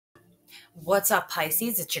What's up,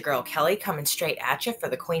 Pisces? It's your girl Kelly coming straight at you for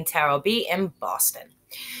the Queen Tarot B in Boston.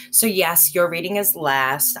 So, yes, your reading is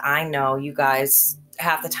last. I know you guys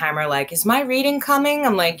half the time are like, is my reading coming?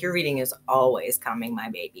 I'm like, your reading is always coming, my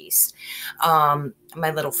babies. My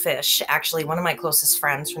little fish, actually, one of my closest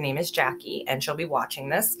friends, her name is Jackie, and she'll be watching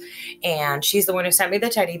this. And she's the one who sent me the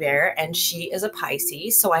teddy bear, and she is a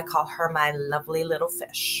Pisces. So I call her my lovely little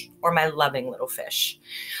fish or my loving little fish.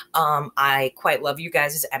 I quite love you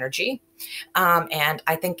guys' energy. And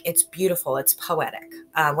I think it's beautiful. It's poetic.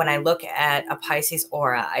 When I look at a Pisces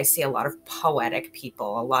aura, I see a lot of poetic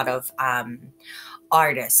people, a lot of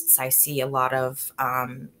artists. I see a lot of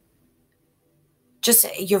just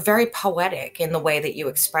you're very poetic in the way that you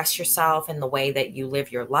express yourself, in the way that you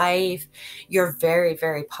live your life. You're very,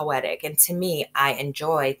 very poetic. And to me, I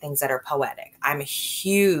enjoy things that are poetic. I'm a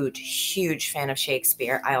huge, huge fan of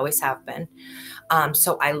Shakespeare. I always have been.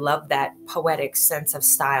 So I love that poetic sense of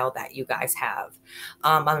style that you guys have.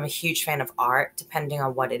 I'm a huge fan of art, depending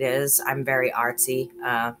on what it is. I'm very artsy.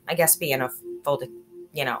 I guess being a folded,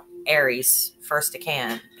 Aries first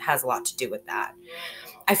decan has a lot to do with that.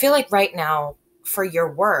 I feel like right now for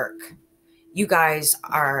your work, you guys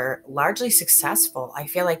are largely successful. I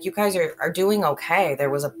feel like you guys are doing okay. There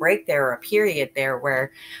was a break there or a period there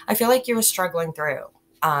where I feel like you were struggling through.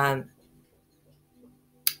 The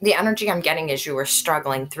energy I'm getting is you were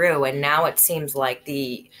struggling through, and now it seems like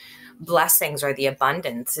the blessings or the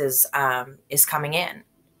abundance is coming in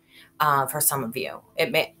for some of you.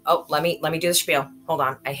 It may. Oh, let me do the spiel. Hold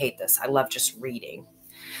on. I hate this. I love just reading,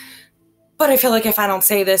 but I feel like if I don't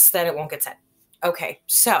say this, then it won't get said. Okay,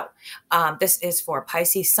 so this is for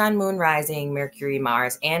Pisces, Sun, Moon, Rising, Mercury,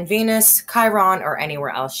 Mars, and Venus, Chiron, or anywhere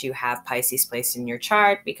else you have Pisces placed in your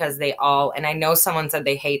chart, because they all, and I know someone said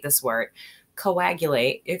they hate this word,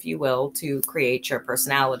 coagulate, if you will, to create your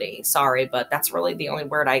personality. Sorry, but that's really the only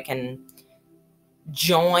word I can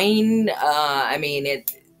join.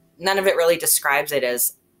 None of it really describes it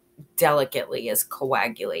as delicately as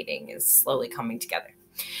coagulating, is slowly coming together.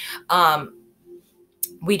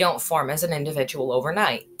 We don't form as an individual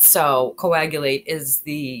overnight. So coagulate is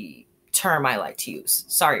the term I like to use.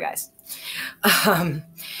 Sorry, guys.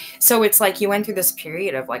 So it's like you went through this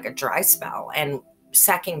period of like a dry spell and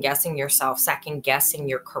second guessing yourself, second guessing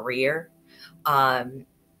your career. I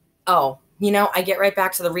get right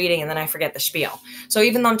back to the reading and then I forget the spiel. So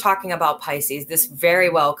even though I'm talking about Pisces, this very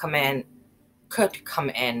well could come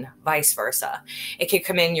in vice versa. It could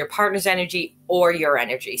come in your partner's energy or your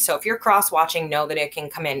energy. So if you're cross-watching, know that it can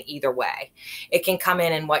come in either way. It can come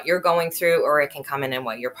in what you're going through, or it can come in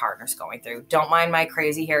what your partner's going through. Don't mind my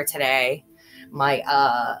crazy hair today. My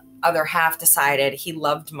other half decided he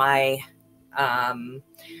loved my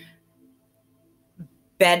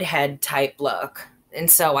bedhead type look. And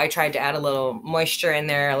so I tried to add a little moisture in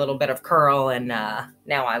there, a little bit of curl, and now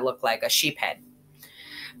I look like a sheep head.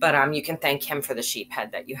 But you can thank him for the sheep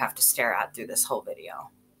head that you have to stare at through this whole video.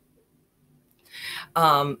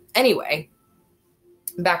 Anyway,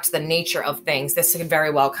 back to the nature of things. This could very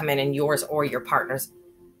well come in yours or your partner's.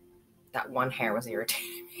 That one hair was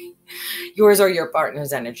irritating me. Yours or your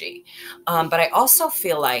partner's energy. But I also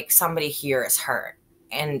feel like somebody here is hurt.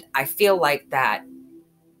 And I feel like that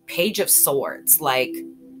Page of Swords, like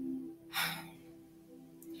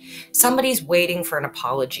somebody's waiting for an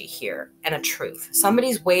apology here and a truth.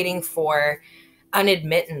 Somebody's waiting for an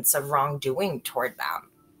admittance of wrongdoing toward them.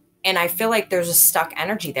 And I feel like there's a stuck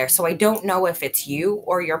energy there. So I don't know if it's you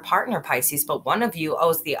or your partner, Pisces, but one of you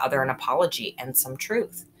owes the other an apology and some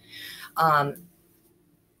truth. And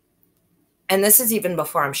this is even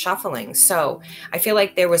before I'm shuffling. So I feel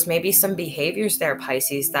like there was maybe some behaviors there,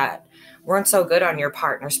 Pisces, that weren't so good on your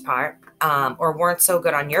partner's part, or weren't so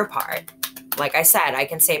good on your part. Like I said, I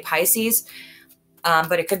can say Pisces,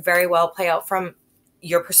 but it could very well play out from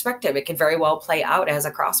your perspective. It could very well play out as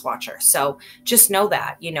a cross-watcher. So just know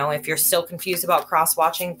that, if you're still confused about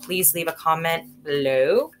cross-watching, please leave a comment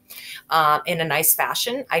below in a nice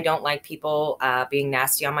fashion. I don't like people being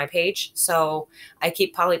nasty on my page. So I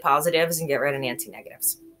keep poly-positives and get rid of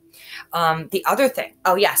anti-negatives. The other thing,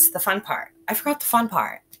 oh yes, the fun part. I forgot the fun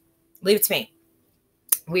part. Leave it to me.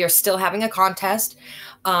 We are still having a contest.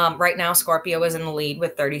 Right now, Scorpio is in the lead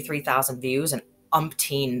with 33,000 views and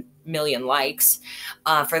umpteen million likes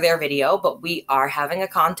for their video. But we are having a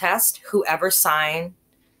contest. Whoever sign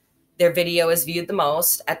their video is viewed the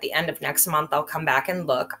most. At the end of next month, I'll come back and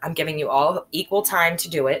look. I'm giving you all equal time to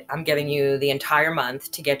do it. I'm giving you the entire month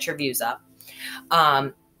to get your views up.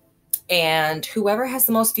 And whoever has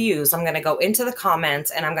the most views, I'm going to go into the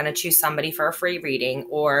comments and I'm going to choose somebody for a free reading.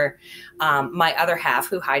 Or my other half,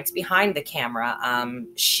 who hides behind the camera,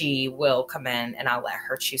 she will come in and I'll let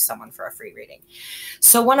her choose someone for a free reading.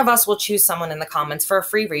 So one of us will choose someone in the comments for a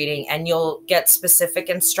free reading, and you'll get specific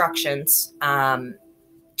instructions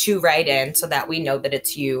to write in so that we know that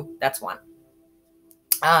it's you. That's one.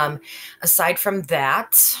 Aside from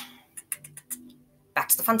that, back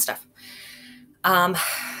to the fun stuff.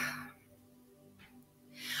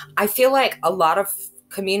 I feel like a lot of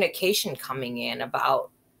communication coming in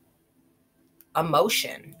about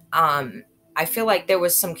emotion. I feel like there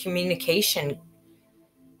was some communication.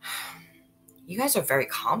 You guys are very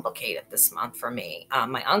complicated this month for me.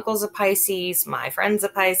 My uncle's a Pisces, my friend's a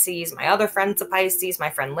Pisces, my other friend's a Pisces, my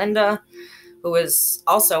friend Linda, who is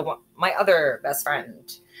also my other best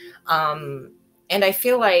friend. And I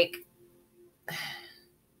feel like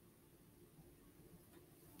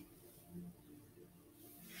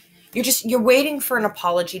you're waiting for an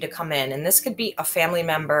apology to come in. And this could be a family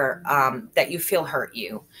member that you feel hurt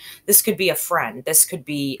you. This could be a friend. This could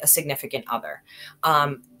be a significant other.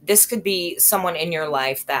 This could be someone in your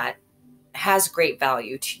life that has great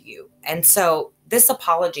value to you. And so this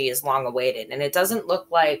apology is long awaited, and it doesn't look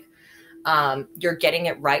like you're getting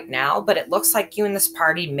it right now, but it looks like you and this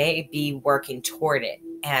party may be working toward it.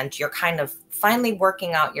 And you're kind of finally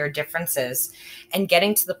working out your differences and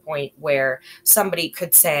getting to the point where somebody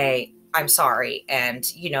could say, I'm sorry, and,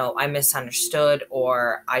 you know, I misunderstood,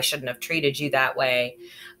 or I shouldn't have treated you that way.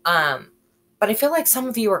 But I feel like some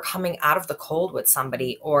of you are coming out of the cold with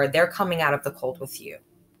somebody, or they're coming out of the cold with you.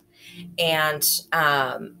 And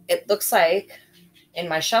it looks like in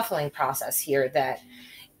my shuffling process here that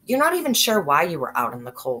you're not even sure why you were out in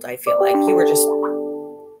the cold. I feel like you were just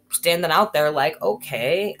standing out there like,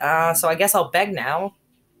 okay, so I guess I'll beg now.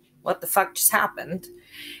 What the fuck just happened?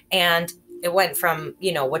 And it went from,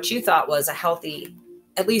 you know, what you thought was a healthy,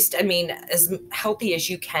 at least, I mean, as healthy as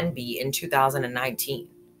you can be in 2019,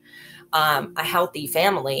 a healthy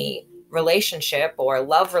family relationship or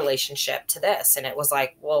love relationship, to this. And it was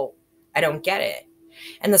like, well, I don't get it.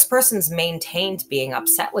 And this person's maintained being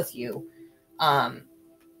upset with you.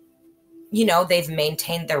 You know, they've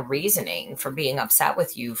maintained their reasoning for being upset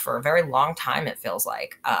with you for a very long time, it feels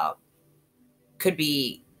like. Could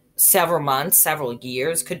be several months, several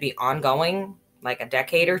years, could be ongoing, like a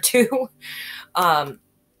decade or two. But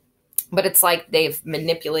it's like they've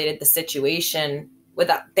manipulated the situation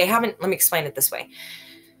without, let me explain it this way.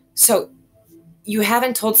 So you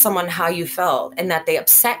haven't told someone how you felt and that they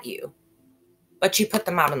upset you, but you put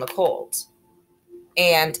them out in the cold.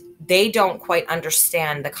 And they don't quite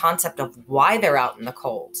understand the concept of why they're out in the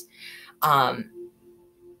cold.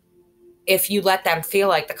 If you let them feel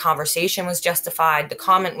like the conversation was justified, the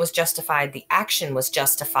comment was justified, the action was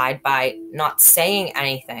justified by not saying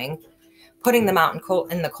anything, putting them out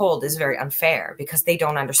in the cold is very unfair because they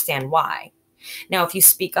don't understand why. Now, if you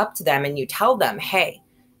speak up to them and you tell them, hey,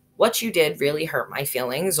 what you did really hurt my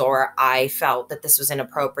feelings, or I felt that this was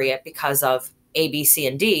inappropriate because of A, B, C,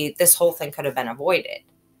 and D, this whole thing could have been avoided.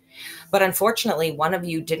 But unfortunately, one of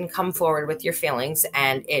you didn't come forward with your feelings,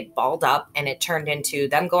 and it balled up, and it turned into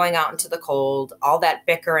them going out into the cold, all that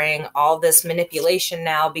bickering, all this manipulation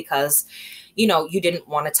now because, you know, you didn't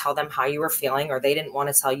want to tell them how you were feeling, or they didn't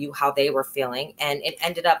want to tell you how they were feeling. And it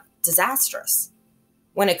ended up disastrous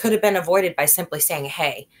when it could have been avoided by simply saying,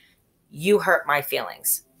 hey, you hurt my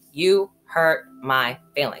feelings. You hurt my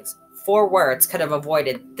feelings. 4 words could have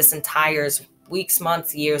avoided this entire weeks,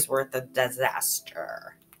 months, years worth of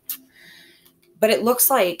disaster. But it looks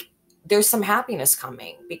like there's some happiness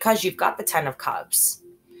coming because you've got the 10 of Cups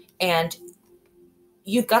and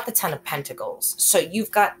you've got the 10 of Pentacles. So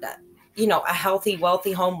you've got, you know, a healthy,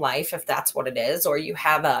 wealthy home life, if that's what it is, or you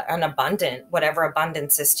have an abundant, whatever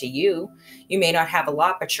abundance is to you. You may not have a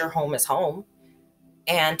lot, but your home is home.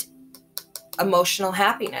 And emotional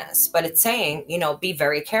happiness. But it's saying, you know, be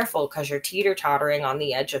very careful because you're teeter-tottering on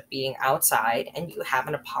the edge of being outside and you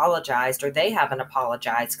haven't apologized, or they haven't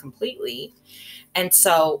apologized completely. And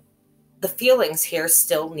so the feelings here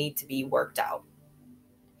still need to be worked out.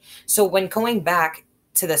 So when going back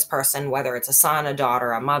to this person, whether it's a son, a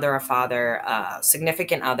daughter, a mother, a father, a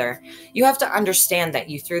significant other, you have to understand that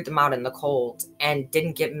you threw them out in the cold and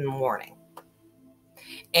didn't give them warning.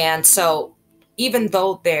 And so even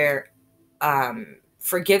though they're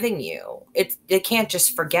forgiving you, they can't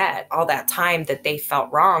just forget all that time that they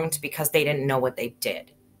felt wronged because they didn't know what they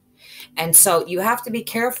did. And so you have to be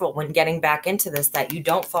careful when getting back into this, that you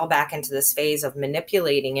don't fall back into this phase of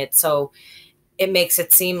manipulating it. So it makes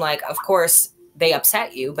it seem like, of course, they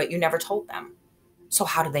upset you, but you never told them. So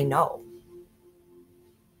how do they know?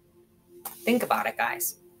 Think about it,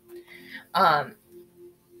 guys. I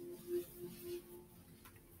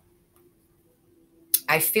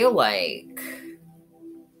feel like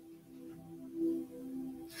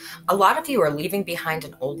a lot of you are leaving behind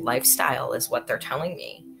an old lifestyle is what they're telling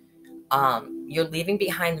me. You're leaving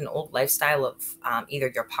behind an old lifestyle of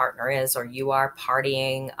either your partner is or you are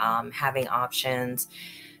partying, having options.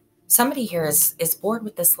 Somebody here is bored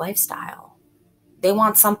with this lifestyle. They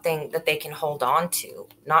want something that they can hold on to,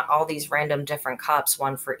 not all these random different cups,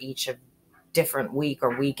 one for each of different week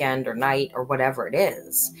or weekend or night or whatever it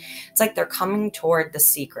is. It's like they're coming toward the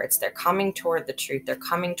secrets. They're coming toward the truth. They're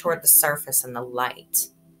coming toward the surface and the light.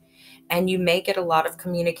 And you may get a lot of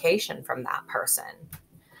communication from that person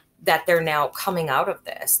that they're now coming out of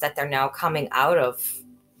this, that they're now coming out of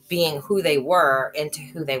being who they were into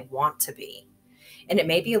who they want to be. And it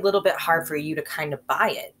may be a little bit hard for you to kind of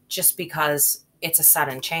buy it just because it's a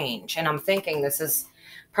sudden change. And I'm thinking this is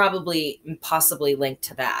probably possibly linked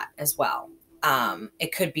to that as well.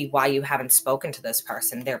 It could be why you haven't spoken to this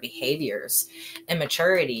person, their behaviors,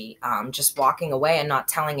 immaturity, just walking away and not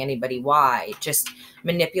telling anybody why, just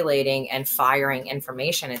manipulating and firing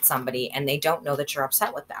information at somebody, and they don't know that you're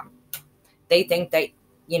upset with them. They think that,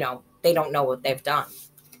 they don't know what they've done.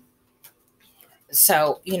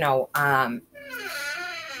 So,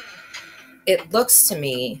 it looks to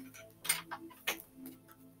me,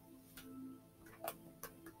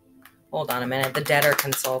 hold on a minute, the dead are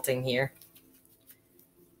consulting here.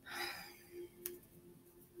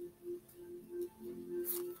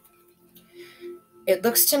 It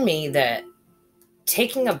looks to me that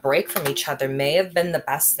taking a break from each other may have been the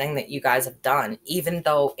best thing that you guys have done, even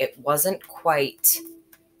though it wasn't quite,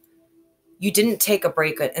 you didn't take a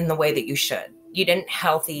break in the way that you should. You didn't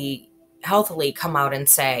healthily come out and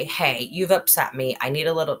say, hey, you've upset me. I need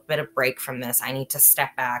a little bit of break from this. I need to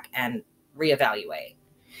step back and reevaluate.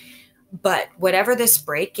 But whatever this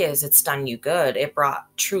break is, it's done you good. It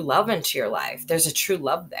brought true love into your life. There's a true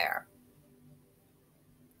love there.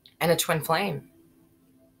 And a twin flame.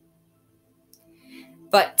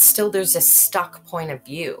 But still there's a stuck point of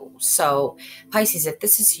view. So Pisces, if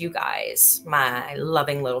this is you guys, my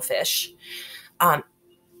loving little fish,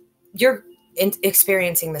 you're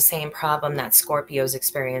experiencing the same problem that Scorpio's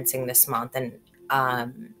experiencing this month.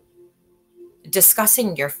 And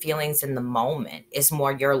discussing your feelings in the moment is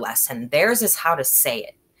more your lesson. Theirs is how to say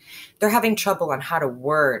it. They're having trouble on how to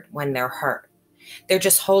word when they're hurt. They're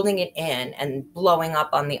just holding it in and blowing up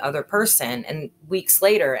on the other person. And weeks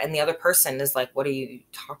later, and the other person is like, what are you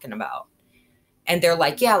talking about? And they're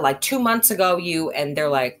like, yeah, like 2 months ago, and they're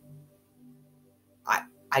like,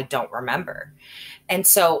 I don't remember. And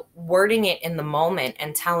so wording it in the moment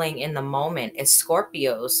and telling in the moment is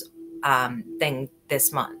Scorpio's thing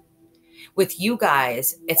this month. With you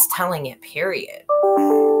guys, it's telling it, period.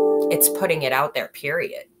 It's putting it out there,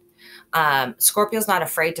 period. Scorpio's not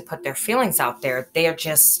afraid to put their feelings out there. They are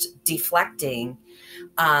just deflecting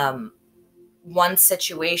one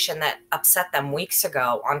situation that upset them weeks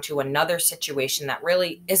ago onto another situation that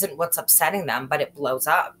really isn't what's upsetting them, but it blows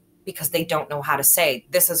up because they don't know how to say,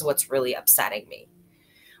 this is what's really upsetting me.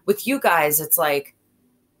 With you guys, it's like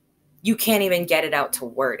you can't even get it out to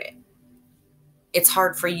word it. It's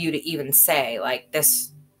hard for you to even say, like,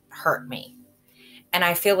 this hurt me. And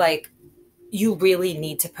I feel like you really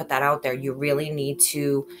need to put that out there. You really need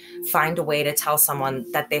to find a way to tell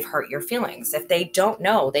someone that they've hurt your feelings. If they don't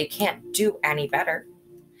know, they can't do any better.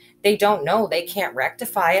 They don't know, they can't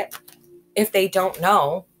rectify it. If they don't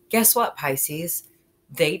know, guess what, Pisces?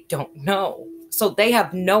 They don't know. So they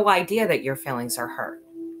have no idea that your feelings are hurt.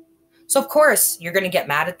 So of course, you're going to get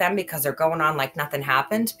mad at them because they're going on like nothing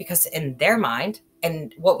happened, because in their mind,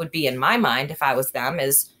 and what would be in my mind if I was them,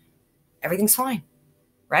 is everything's fine,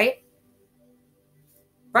 right?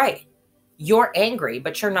 Right. You're angry,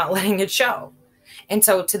 but you're not letting it show. And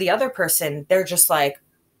so to the other person, they're just like,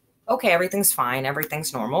 okay, everything's fine.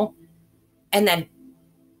 Everything's normal. And then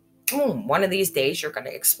boom, one of these days you're going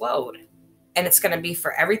to explode. And it's going to be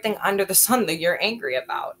for everything under the sun that you're angry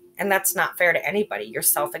about. And that's not fair to anybody,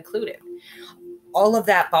 yourself included. All of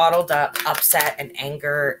that bottled up upset and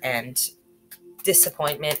anger and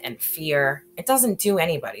disappointment and fear, it doesn't do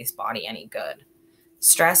anybody's body any good.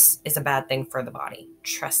 Stress is a bad thing for the body.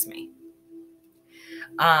 Trust me.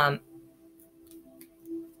 And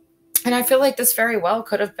I feel like this very well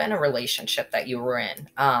could have been a relationship that you were in.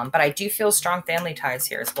 But I do feel strong family ties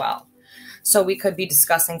here as well. So we could be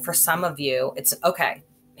discussing, for some of you, it's okay.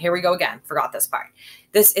 here we go again. Forgot this part.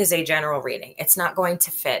 This is a general reading. It's not going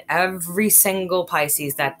to fit every single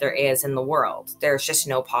Pisces that there is in the world. There's just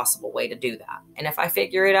no possible way to do that. And if I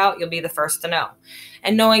figure it out, you'll be the first to know.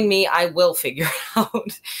 And knowing me, I will figure it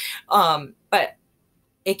out. But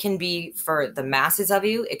it can be for the masses of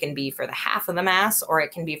you. It can be for the half of the mass, or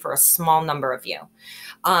it can be for a small number of you.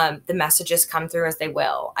 The messages come through as they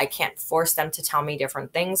will. I can't force them to tell me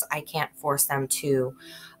different things. I can't force them to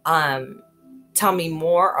tell me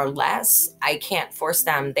more or less. I can't force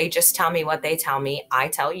them. They just tell me what they tell me. I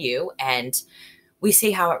tell you, and we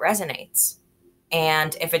see how it resonates.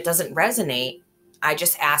 And if it doesn't resonate, I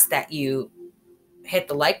just ask that you hit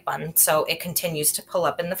the like button so it continues to pull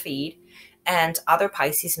up in the feed, and other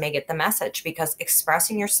Pisces may get the message, because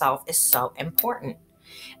expressing yourself is so important.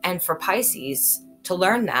 And for Pisces to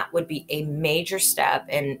learn that would be a major step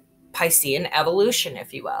in Piscean evolution,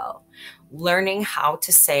 if you will. Learning how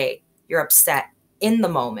to say you're upset in the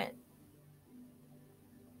moment.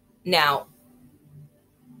 Now,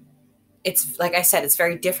 it's like I said, it's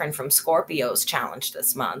very different from Scorpio's challenge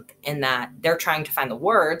this month in that they're trying to find the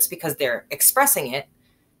words because they're expressing it.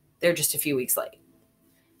 They're just a few weeks late.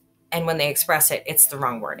 And when they express it, it's the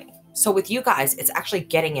wrong wording. So with you guys, it's actually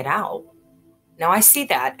getting it out. Now, I see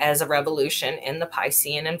that as a revolution in the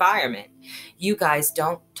Piscean environment. You guys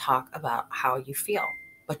don't talk about how you feel,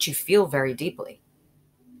 but you feel very deeply.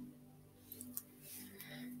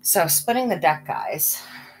 So splitting the deck, guys.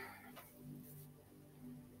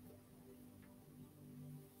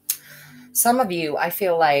 Some of you, I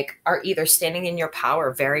feel like, are either standing in your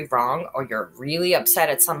power very wrong, or you're really upset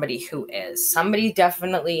at somebody who is. Somebody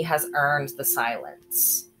definitely has earned the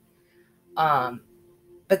silence.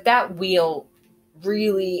 But that wheel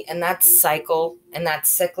really, and that cycle and that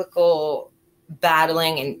cyclical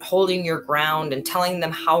battling and holding your ground and telling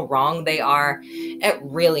them how wrong they are, it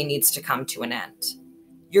really needs to come to an end.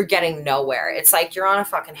 You're getting nowhere. It's like you're on a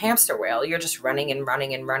fucking hamster wheel. You're just running and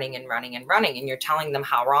running and running and running and running, and you're telling them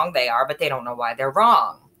how wrong they are, but they don't know why they're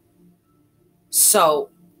wrong. So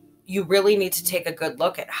you really need to take a good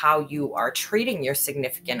look at how you are treating your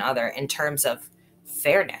significant other in terms of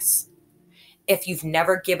fairness. If you've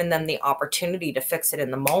never given them the opportunity to fix it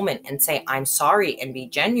in the moment and say, I'm sorry, and be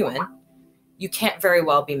genuine, you can't very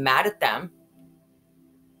well be mad at them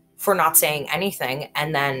for not saying anything,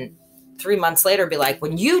 and then 3 months later be like,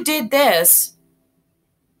 when you did this,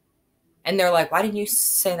 and they're like, why didn't you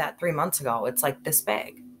say that 3 months ago? It's like this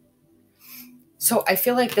big. So I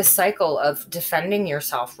feel like this cycle of defending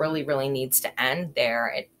yourself really, really needs to end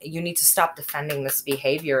there. You need to stop defending this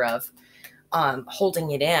behavior of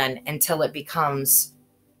holding it in until it becomes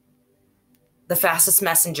the fastest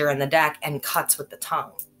messenger in the deck and cuts with the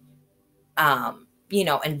tongue,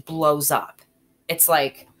 and blows up. It's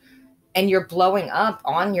like, and you're blowing up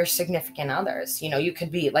on your significant others. You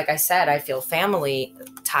could be, like I said, I feel family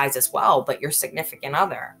ties as well, but your significant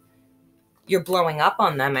other, you're blowing up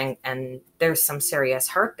on them, and there's some serious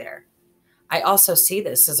hurt there. I also see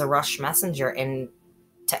this as a rush messenger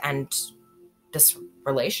to end this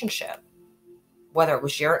relationship, whether it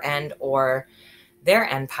was your end or their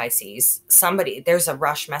end, Pisces. There's a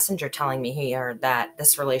rush messenger telling me here that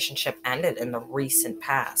this relationship ended in the recent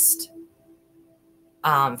past.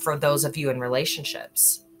 For those of you in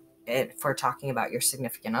relationships, if we're talking about your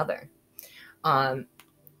significant other,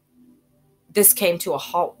 this came to a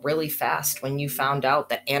halt really fast when you found out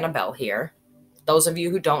that Annabelle here, those of you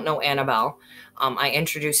who don't know Annabelle, I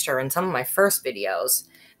introduced her in some of my first videos.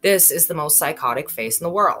 This is the most psychotic face in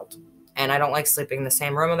the world. And I don't like sleeping in the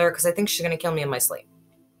same room with her because I think she's going to kill me in my sleep.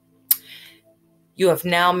 You have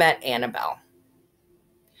now met Annabelle,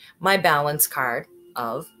 my balance card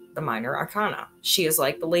of the minor arcana. She is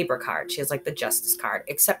like the Libra card. She is like the Justice card,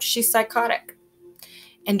 except she's psychotic.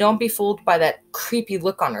 And don't be fooled by that creepy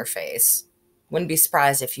look on her face. Wouldn't be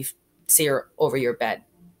surprised if you see her over your bed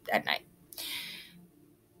at night.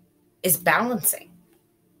 Is balancing,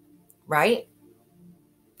 right?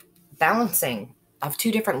 Balancing of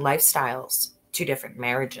two different lifestyles, two different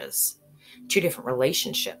marriages, two different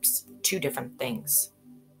relationships, two different things.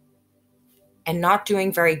 And not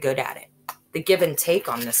doing very good at it. The give and take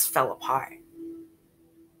on this fell apart.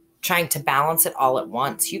 Trying to balance it all at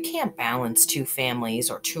once. You can't balance two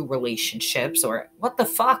families or two relationships or what the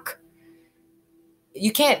fuck?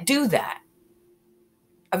 You can't do that.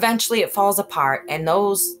 Eventually it falls apart and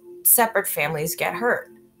those separate families get hurt.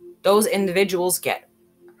 Those individuals get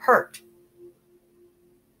hurt.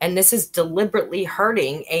 And this is deliberately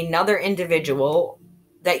hurting another individual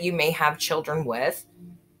that you may have children with.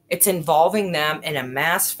 It's involving them in a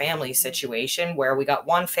mass family situation where we got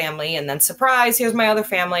one family and then surprise, here's my other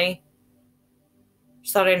family.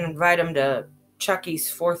 Just thought I'd invite them to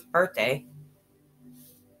Chucky's 4th birthday.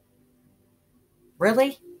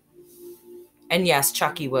 Really? And yes,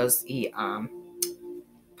 Chucky was the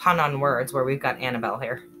pun on words where we've got Annabelle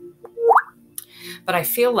here. But I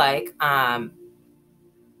feel like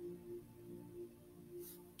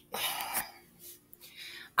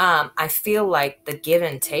I feel like the give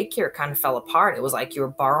and take here kind of fell apart. It was like you were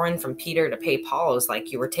borrowing from Peter to pay Paul. It was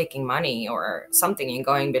like you were taking money or something and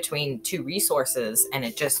going between two resources, and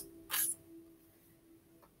it's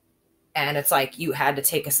like you had to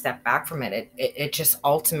take a step back from it. It just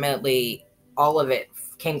ultimately, all of it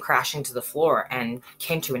came crashing to the floor and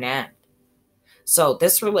came to an end. So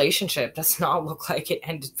this relationship does not look like it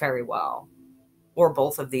ended very well, or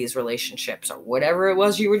both of these relationships, or whatever it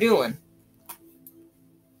was you were doing.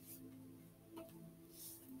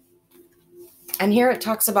 And here it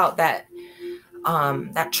talks about that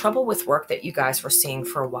trouble with work that you guys were seeing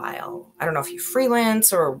for a while. I don't know if you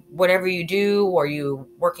freelance or whatever you do, or you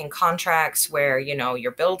work in contracts where,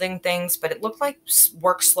 you're building things, but it looked like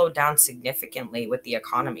work slowed down significantly with the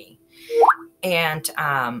economy. And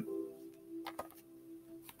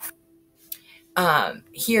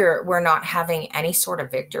here we're not having any sort of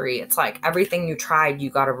victory. It's like everything you tried, you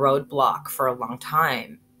got a roadblock for a long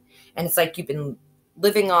time. And it's like you've been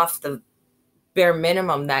living off the bare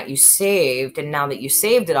minimum that you saved, and now that you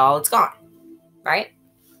saved it all, it's gone, right?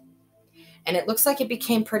 And it looks like it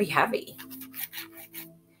became pretty heavy.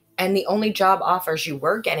 And the only job offers you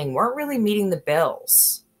were getting weren't really meeting the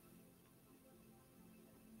bills.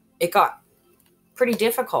 It got pretty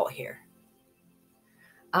difficult here.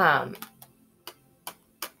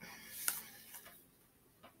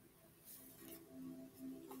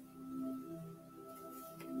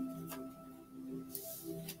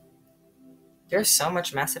 There's so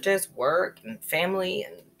much messages, work and family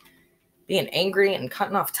and being angry and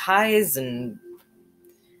cutting off ties, and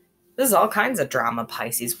this is all kinds of drama,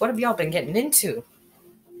 Pisces. What have y'all been getting into?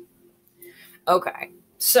 Okay,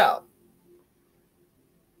 so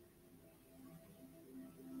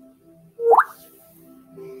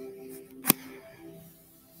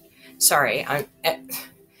sorry,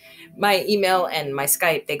 my email and my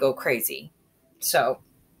Skype, they go crazy. So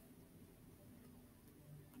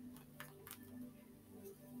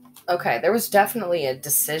okay, there was definitely a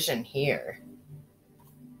decision here.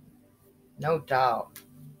 No doubt.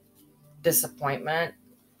 Disappointment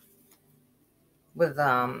with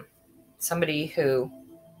somebody who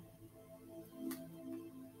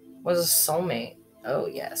was a soulmate. Oh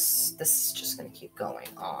yes, this is just going to keep going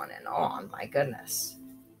on and on. My goodness.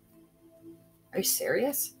 Are you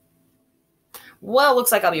serious? Well,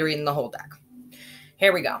 looks like I'll be reading the whole deck.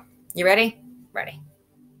 Here we go. You ready? Ready.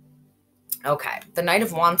 Okay, the Knight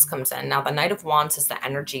of Wands comes in. Now, the Knight of Wands is the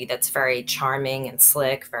energy that's very charming and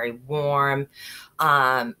slick, very warm,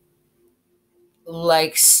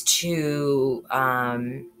 likes to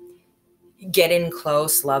get in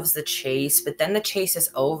close, loves the chase, but then the chase is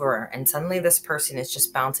over, and suddenly this person is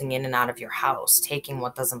just bouncing in and out of your house, taking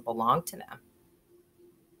what doesn't belong to them.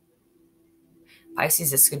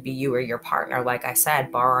 Pisces, this could be you or your partner, like I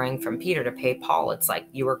said, borrowing from Peter to pay Paul. It's like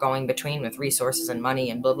you were going between with resources and money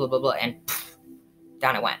and blah, blah, blah, blah, and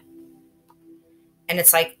down it went. And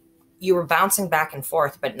it's like you were bouncing back and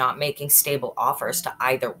forth, but not making stable offers to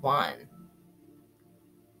either one.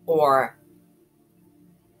 Or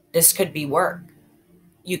this could be work.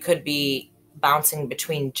 You could be bouncing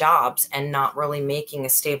between jobs and not really making a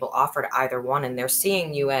stable offer to either one. And they're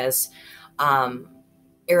seeing you as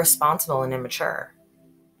irresponsible and immature.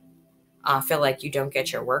 Feel like you don't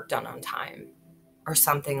get your work done on time or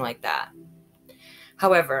something like that.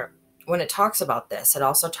 However, when it talks about this, it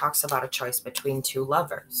also talks about a choice between two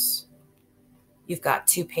lovers. You've got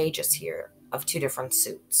 2 pages here of 2 different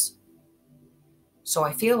suits. So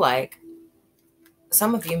I feel like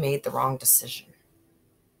some of you made the wrong decision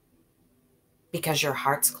because your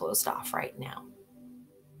heart's closed off right now.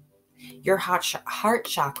 Your heart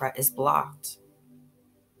chakra is blocked.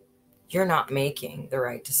 You're not making the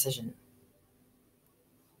right decision.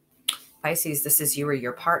 Pisces, this is you or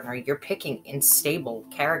your partner. You're picking unstable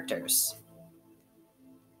characters.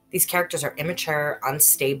 These characters are immature,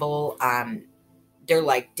 unstable. They're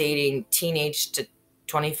like dating teenage to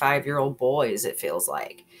 25-year-old boys, it feels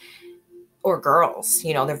like. Or girls,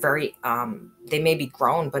 they're very, they may be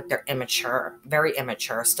grown, but they're immature, very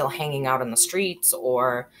immature, still hanging out on the streets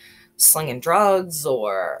or slinging drugs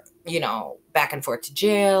or, back and forth to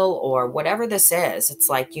jail or whatever this is. It's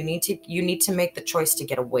like you need to make the choice to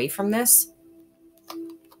get away from this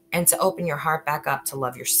and to open your heart back up to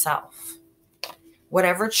love yourself.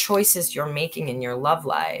 Whatever choices you're making in your love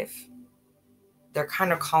life, they're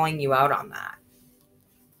kind of calling you out on that.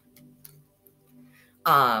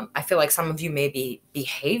 I feel like some of you may be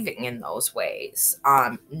behaving in those ways,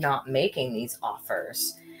 not making these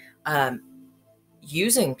offers, um,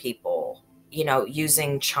 using people,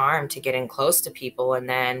 using charm to get in close to people and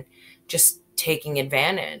then just taking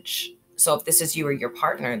advantage. So if this is you or your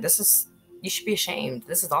partner, you should be ashamed.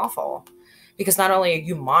 This is awful, because not only are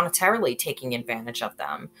you monetarily taking advantage of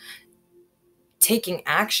them, taking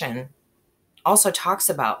action also talks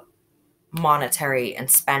about monetary and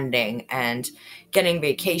spending and getting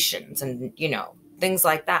vacations and, things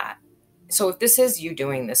like that. So if this is you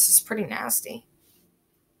doing this, it's pretty nasty.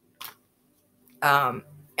 And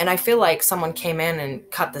I feel like someone came in and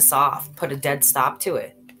cut this off, put a dead stop to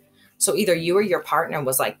it. So either you or your partner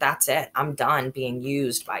was like, that's it, I'm done being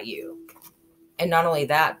used by you. And not only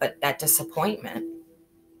that, but that disappointment.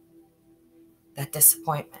 And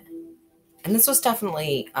this was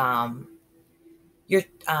definitely your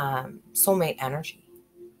soulmate energy.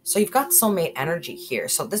 So you've got soulmate energy here.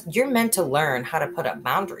 So you're meant to learn how to put up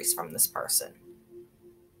boundaries from this person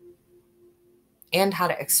and how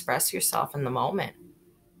to express yourself in the moment.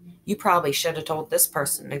 You probably should have told this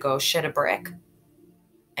person to go shit a brick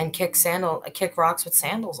and kick rocks with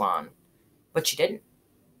sandals on, but you didn't.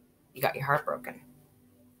 You got your heart broken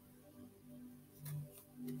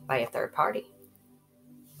by a third party.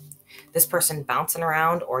 This person bouncing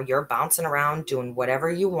around, or you're bouncing around doing whatever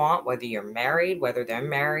you want, whether you're married, whether they're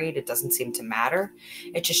married, it doesn't seem to matter.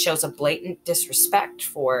 It just shows a blatant disrespect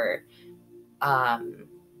for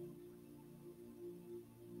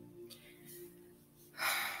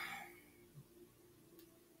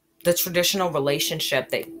the traditional relationship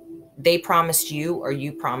that they promised you or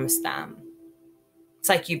you promised them. It's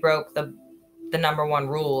like you broke the number one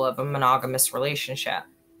rule of a monogamous relationship.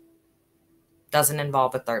 Doesn't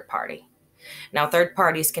involve a third party. Now, third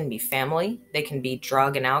parties can be family. They can be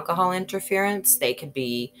drug and alcohol interference. They could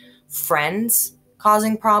be friends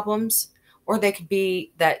causing problems. Or they could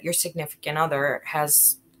be that your significant other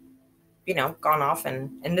has, gone off.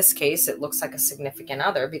 And in this case, it looks like a significant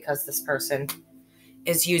other because this person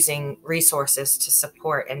is using resources to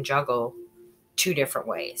support and juggle two different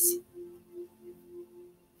ways.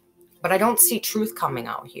 But I don't see truth coming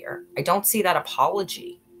out here. I don't see that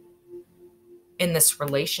apology in this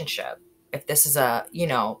relationship. If this is a,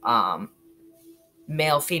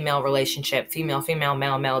 male-female relationship, female-female,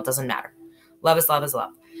 male-male, it doesn't matter. Love is love is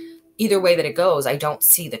love. Either way that it goes, I don't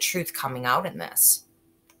see the truth coming out in this.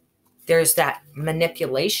 There's that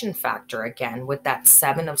manipulation factor again with that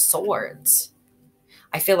 7 of Swords.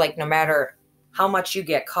 I feel like no matter how much you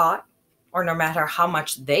get caught or no matter how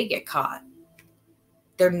much they get caught,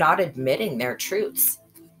 they're not admitting their truths.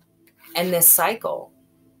 And this cycle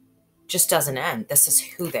just doesn't end. This is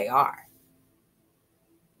who they are.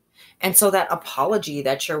 And so that apology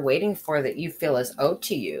that you're waiting for, that you feel is owed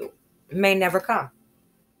to you, may never come.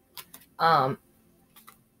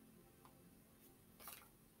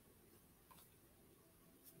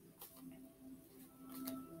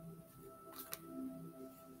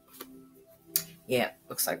 Yeah,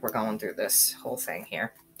 looks like we're going through this whole thing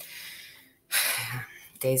here.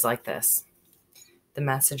 Days like this. The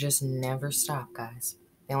messages never stop, guys.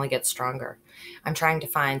 They only get stronger. I'm trying to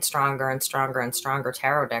find stronger and stronger and stronger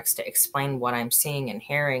tarot decks to explain what I'm seeing and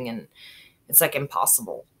hearing, and it's like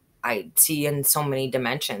impossible. I see in so many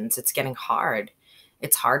dimensions. It's getting hard.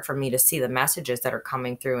 It's hard for me to see the messages that are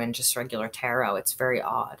coming through in just regular tarot. It's very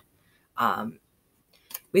odd.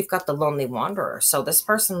 We've got the Lonely Wanderer. So this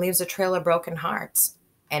person leaves a trail of broken hearts.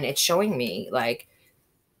 And it's showing me like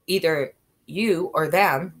either you or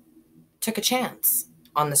them took a chance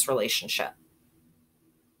on this relationship.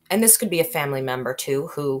 And this could be a family member too,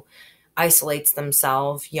 who isolates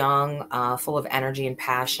themselves, young, full of energy and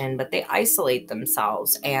passion, but they isolate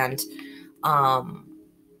themselves and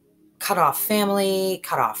cut off family,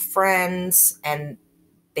 cut off friends, and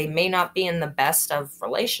they may not be in the best of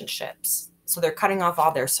relationships. So they're cutting off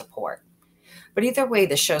all their support. But either way,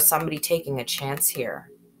 this shows somebody taking a chance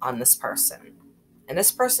here on this person. And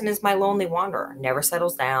this person is my lonely wanderer, never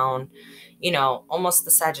settles down, almost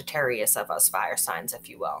the Sagittarius of us fire signs, if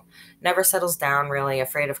you will. Never settles down, really,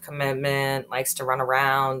 afraid of commitment, likes to run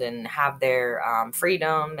around and have their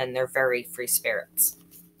freedom, and they're very free spirits.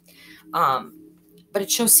 But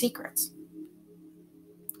it shows secrets.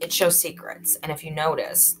 It shows secrets. And if you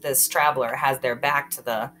notice, this traveler has their back to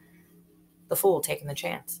the fool taking the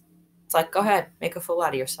chance. It's like, go ahead, make a fool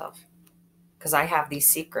out of yourself. Because I have these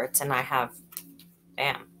secrets and I have,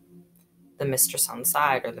 bam, the mistress on the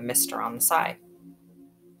side or the mister on the side.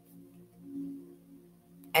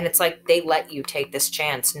 And it's like they let you take this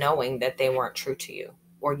chance knowing that they weren't true to you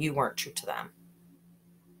or you weren't true to them.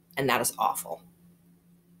 And that is awful.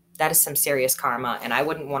 That is some serious karma, and I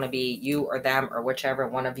wouldn't want to be you or them or whichever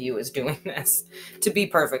one of you is doing this, to be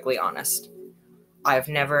perfectly honest. I've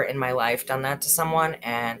never in my life done that to someone,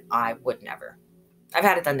 and I would never. I've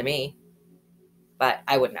had it done to me, but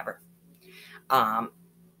I would never.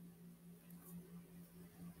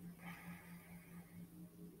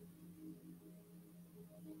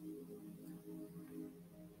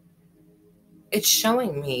 It's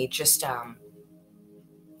showing me just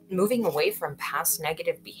moving away from past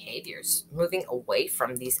negative behaviors, moving away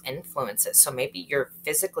from these influences. So maybe you're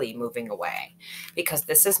physically moving away, because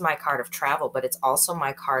this is my card of travel, but it's also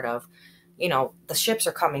my card of, the ships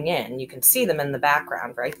are coming in. You can see them in the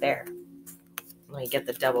background right there. Let me get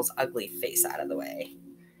the devil's ugly face out of the way.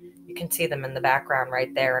 You can see them in the background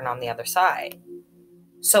right there and on the other side.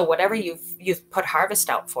 So whatever you've put harvest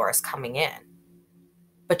out for is coming in.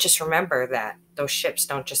 But just remember that those ships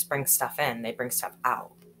don't just bring stuff in, they bring stuff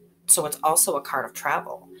out. So it's also a card of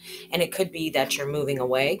travel. And it could be that you're moving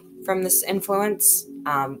away from this influence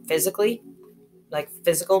physically, like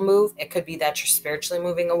physical move. It could be that you're spiritually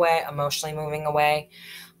moving away, emotionally moving away.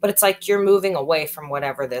 But it's like you're moving away from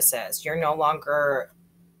whatever this is. You're no longer,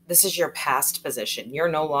 this is your past position. You're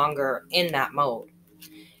no longer in that mode.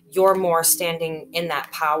 You're more standing in that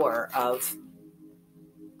power of,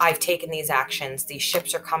 I've taken these actions, these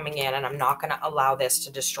ships are coming in, and I'm not going to allow this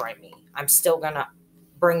to destroy me. I'm still going to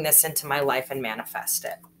bring this into my life and manifest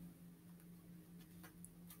it.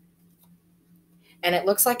 And it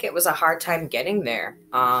looks like it was a hard time getting there.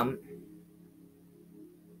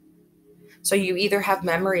 So you either have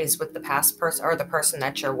memories with the past person or the person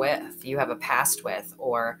that you're with, you have a past with,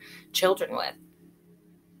 or children with.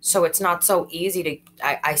 So it's not so easy to,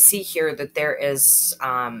 I see here that there is,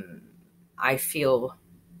 I feel,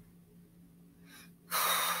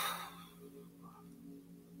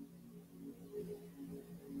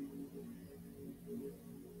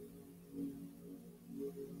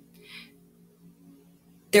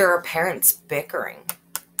 there are parents bickering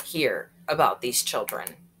here about these children.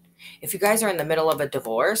 If you guys are in the middle of a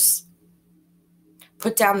divorce,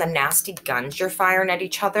 put down the nasty guns you're firing at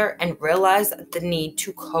each other and realize the need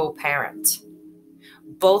to co-parent.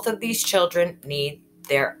 Both of these children need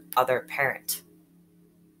their other parent.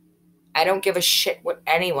 I don't give a shit what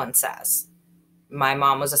anyone says. My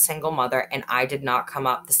mom was a single mother, and I did not come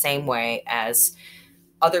up the same way as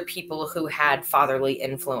other people who had fatherly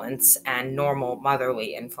influence and normal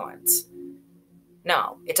motherly influence.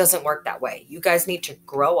 No, it doesn't work that way. You guys need to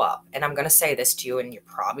grow up. And I'm going to say this to you, and you're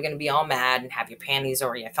probably going to be all mad and have your panties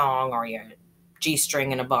or your thong or your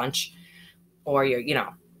G-string in a bunch, or your,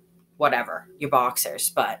 whatever, your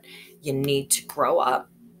boxers. But you need to grow up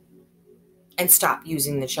and stop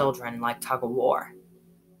using the children like tug of war.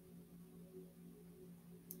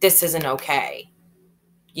 This isn't okay.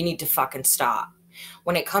 You need to fucking stop.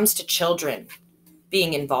 When it comes to children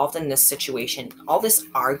being involved in this situation, all this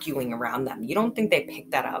arguing around them, you don't think they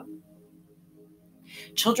pick that up?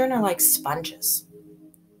 Children are like sponges.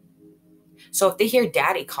 So if they hear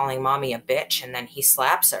daddy calling mommy a bitch and then he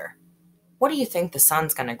slaps her, what do you think the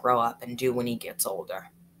son's going to grow up and do when he gets older?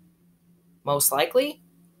 Most likely,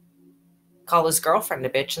 call his girlfriend a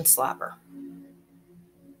bitch and slap her.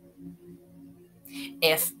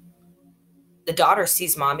 If the daughter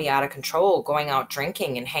sees mommy out of control, going out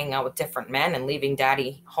drinking and hanging out with different men and leaving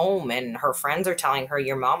daddy home, and her friends are telling her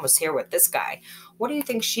your mom was here with this guy, what do you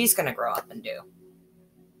think she's going to grow up and do?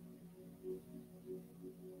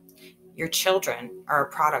 Your children are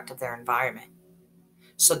a product of their environment.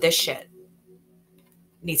 So this shit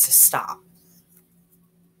needs to stop.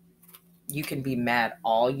 You can be mad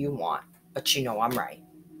all you want, but you know I'm right.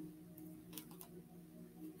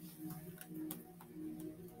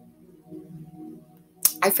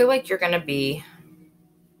 I feel like you're going to be,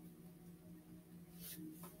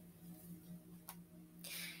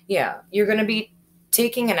 you're going to be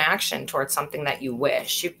taking an action towards something that you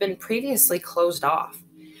wish. You've been previously closed off,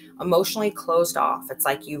 emotionally closed off. It's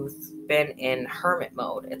like you've been in hermit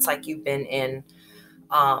mode. It's like you've been in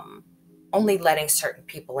only letting certain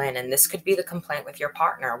people in. And this could be the complaint with your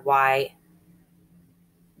partner, why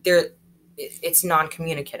it's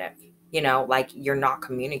non-communicative, like you're not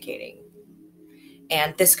communicating.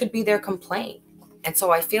 And this could be their complaint. And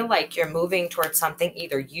so I feel like you're moving towards something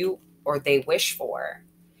either you or they wish for,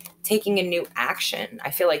 taking a new action. I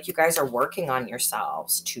feel like you guys are working on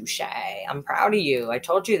yourselves. Touche. I'm proud of you. I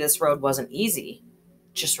told you this road wasn't easy,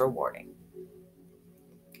 just rewarding.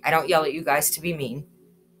 I don't yell at you guys to be mean.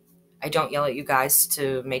 I don't yell at you guys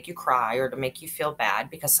to make you cry or to make you feel bad,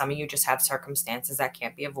 because some of you just have circumstances that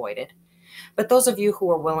can't be avoided. But those of you who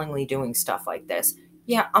are willingly doing stuff like this,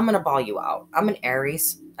 yeah, I'm going to ball you out. I'm an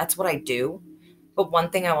Aries. That's what I do. But one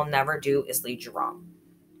thing I will never do is lead you wrong.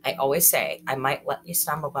 I always say, I might let you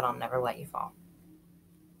stumble, but I'll never let you fall.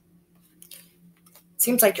 It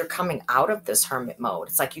seems like you're coming out of this hermit mode.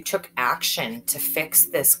 It's like you took action to fix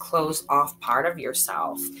this closed off part of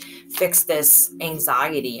yourself, fix this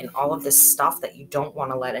anxiety and all of this stuff that you don't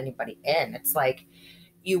want to let anybody in. It's like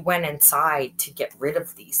you went inside to get rid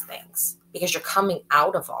of these things because you're coming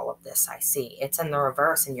out of all of this. I see it's in the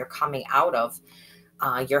reverse, and you're coming out of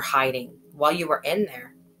your hiding. While you were in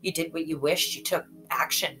there, you did what you wished. You took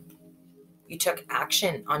action. You took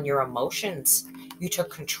action on your emotions. You took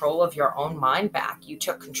control of your own mind back. You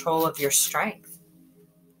took control of your strength.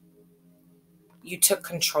 You took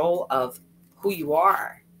control of who you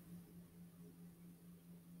are.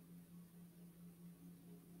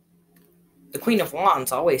 The Queen of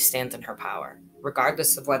Wands always stands in her power,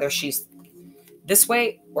 regardless of whether she's this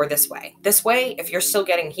way or this way. This way, if you're still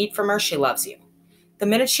getting heat from her, she loves you. The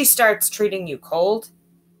minute she starts treating you cold,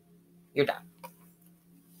 you're done.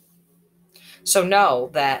 So know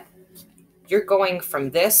that you're going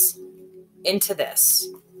from this, into this,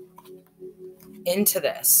 into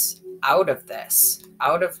this, out of this,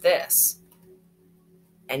 out of this.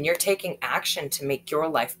 And you're taking action to make your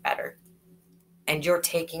life better. And you're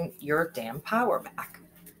taking your damn power back.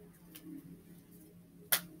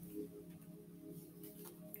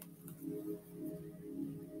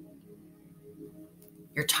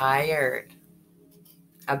 You're tired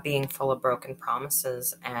of being full of broken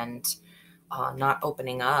promises and not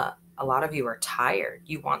opening up. A lot of you are tired.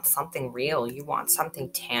 You want something real. You want something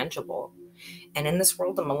tangible. And in this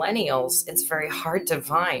world of millennials, it's very hard to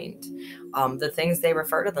find the things they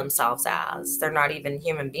refer to themselves as. They're not even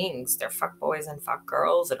human beings. They're fuck boys and fuck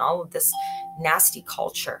girls and all of this nasty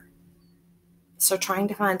culture. So trying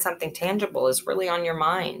to find something tangible is really on your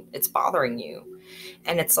mind. It's bothering you.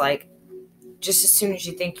 And it's like, just as soon as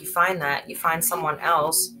you think you find that, you find someone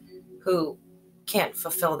else who can't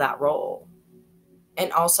fulfill that role.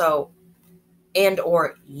 And also, and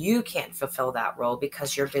or you can't fulfill that role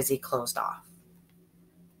because you're busy closed off.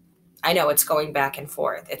 I know it's going back and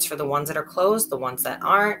forth. It's for the ones that are closed, the ones that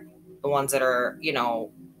aren't, the ones that are,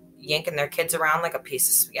 yanking their kids around like a piece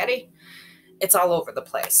of spaghetti. It's all over the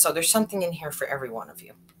place. So there's something in here for every one of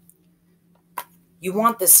you. You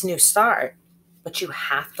want this new start, but you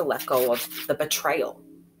have to let go of the betrayal.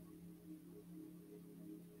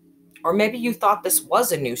 Or maybe you thought this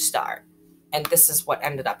was a new start, and this is what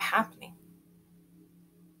ended up happening.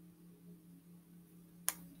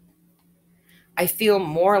 I feel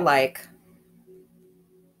more like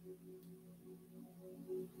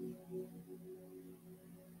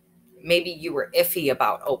maybe you were iffy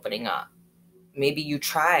about opening up. Maybe you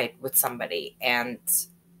tried with somebody and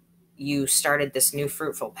you started this new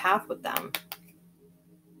fruitful path with them,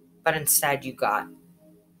 but instead you got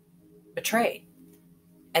betrayed.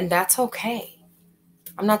 And that's okay.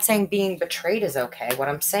 I'm not saying being betrayed is okay. What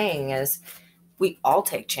I'm saying is we all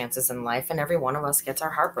take chances in life, and every one of us gets our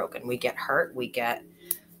heart broken. We get hurt. We get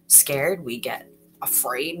scared. We get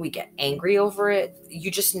afraid. We get angry over it. You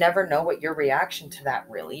just never know what your reaction to that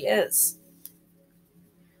really is.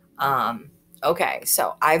 Okay,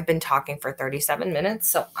 so I've been talking for 37 minutes,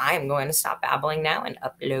 so I'm going to stop babbling now and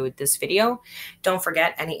upload this video. Don't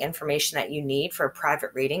forget, any information that you need for a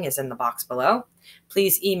private reading is in the box below.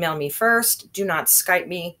 Please email me first. Do not Skype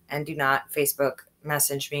me, and do not Facebook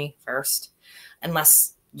message me first.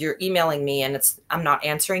 Unless you're emailing me and I'm not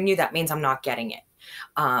answering you, that means I'm not getting it.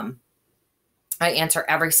 I answer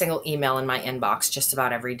every single email in my inbox just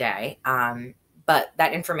about every day. But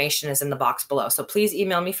that information is in the box below. So please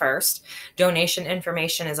email me first. Donation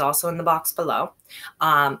information is also in the box below.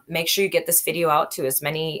 Make sure you get this video out to as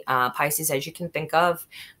many Pisces as you can think of.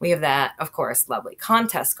 We have that, of course, lovely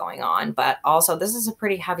contest going on, but also this is a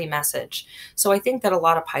pretty heavy message. So I think that a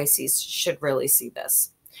lot of Pisces should really see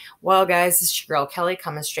this. Well, guys, this is your girl Kelly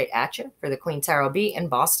coming straight at you for the Queen Tarot Bee in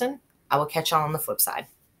Boston. I will catch y'all on the flip side.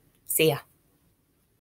 See ya.